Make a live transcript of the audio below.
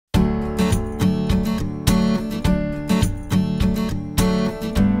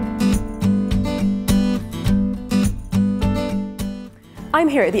I'm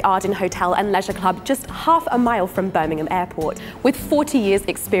here at the Arden Hotel and Leisure Club, just half a mile from Birmingham Airport. With 40 years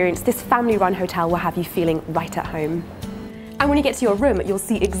experience, this family-run hotel will have you feeling right at home. And when you get to your room, you'll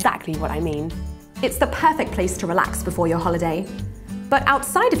see exactly what I mean. It's the perfect place to relax before your holiday. But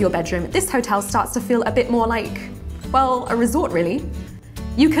outside of your bedroom, this hotel starts to feel a bit more like, well, a resort really.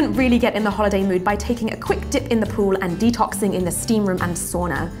 You can really get in the holiday mood by taking a quick dip in the pool and detoxing in the steam room and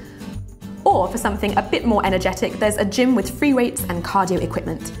sauna. Or for something a bit more energetic, there's a gym with free weights and cardio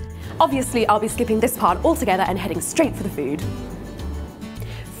equipment. Obviously, I'll be skipping this part altogether and heading straight for the food.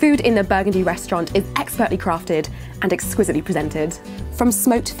 Food in the Burgundy restaurant is expertly crafted and exquisitely presented. From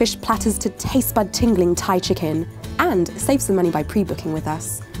smoked fish platters to taste bud tingling Thai chicken. And save some money by pre-booking with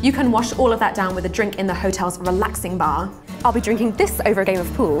us. You can wash all of that down with a drink in the hotel's relaxing bar. I'll be drinking this over a game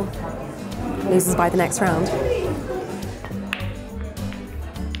of pool. Loses by the next round.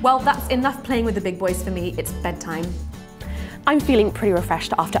 Well, that's enough playing with the big boys for me. It's bedtime. I'm feeling pretty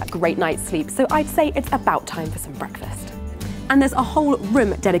refreshed after a great night's sleep, so I'd say it's about time for some breakfast. And there's a whole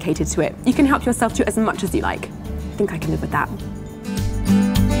room dedicated to it. You can help yourself to as much as you like. I think I can live with that.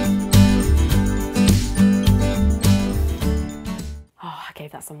 Oh, I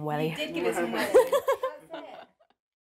gave that some welly. You did give it some welly.